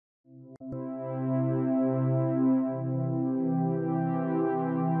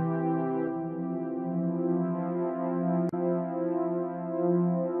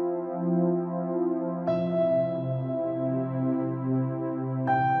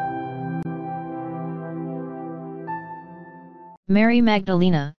Mary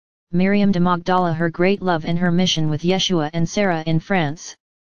Magdalena, Miriam de Magdala, her great love and her mission with Yeshua and Sara in France.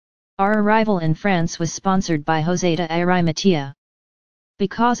 Our arrival in France was sponsored by José de Arimathea.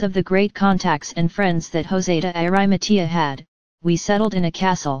 Because of the great contacts and friends that José de Arimathea had, we settled in a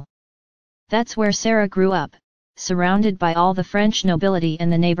castle. That's where Sara grew up, surrounded by all the French nobility in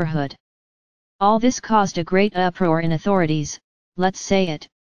the neighborhood. All this caused a great uproar in authorities, let's say it,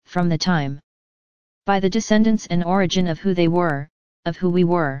 from the time. By the descendants and origin of who they were, of who we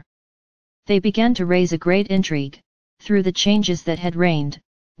were. They began to raise a great intrigue. Through the changes that had reigned,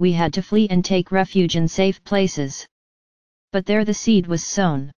 we had to flee and take refuge in safe places. But there the seed was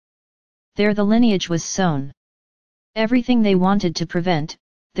sown. There the lineage was sown. Everything they wanted to prevent,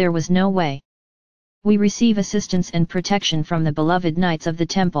 there was no way. We receive assistance and protection from the beloved knights of the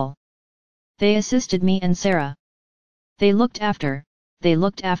temple. They assisted me and Sara. They looked after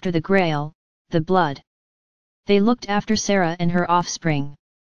the Grail, the blood. They looked after Sara and her offspring.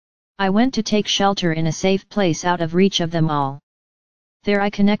 I went to take shelter in a safe place out of reach of them all. There I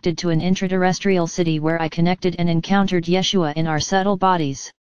connected to an intraterrestrial city where I connected and encountered Yeshua in our subtle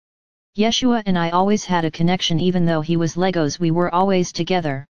bodies. Yeshua and I always had a connection, even though he was Legos, we were always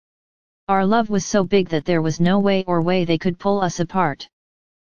together. Our love was so big that there was no way they could pull us apart.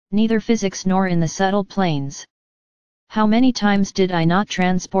 Neither physics nor in the subtle planes. How many times did I not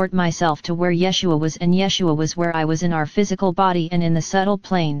transport myself to where Yeshua was, and Yeshua was where I was in our physical body and in the subtle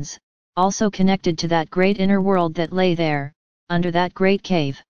planes, also connected to that great inner world that lay there, under that great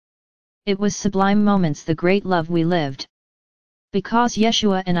cave. It was sublime moments, the great love we lived. Because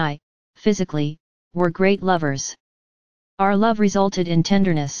Yeshua and I, physically, were great lovers. Our love resulted in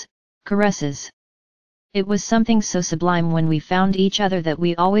tenderness, caresses. It was something so sublime when we found each other that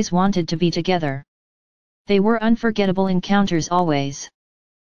we always wanted to be together. They were unforgettable encounters always.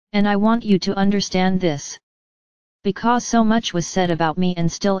 And I want you to understand this. Because so much was said about me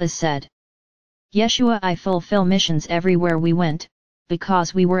and still is said. Yeshua I fulfill missions everywhere we went,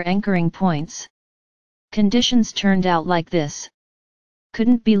 because we were anchoring points. Conditions turned out like this.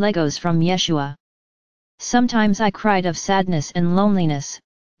 Couldn't be Legos from Yeshua. Sometimes I cried of sadness and loneliness,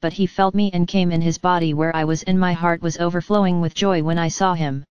 but he felt me and came in his body where I was, and my heart was overflowing with joy when I saw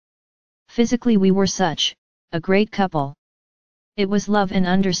him. Physically we were such a great couple. It was love and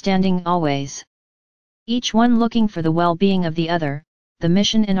understanding always. Each one looking for the well-being of the other, the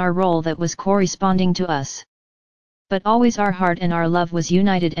mission and our role that was corresponding to us. But always our heart and our love was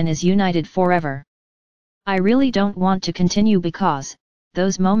united and is united forever. I really don't want to continue because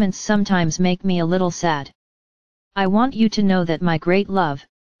those moments sometimes make me a little sad. I want you to know that my great love,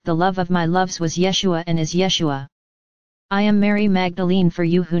 the love of my loves, was Yeshua and is Yeshua. I am Mary Magdalene for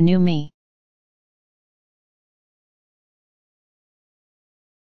you who knew me.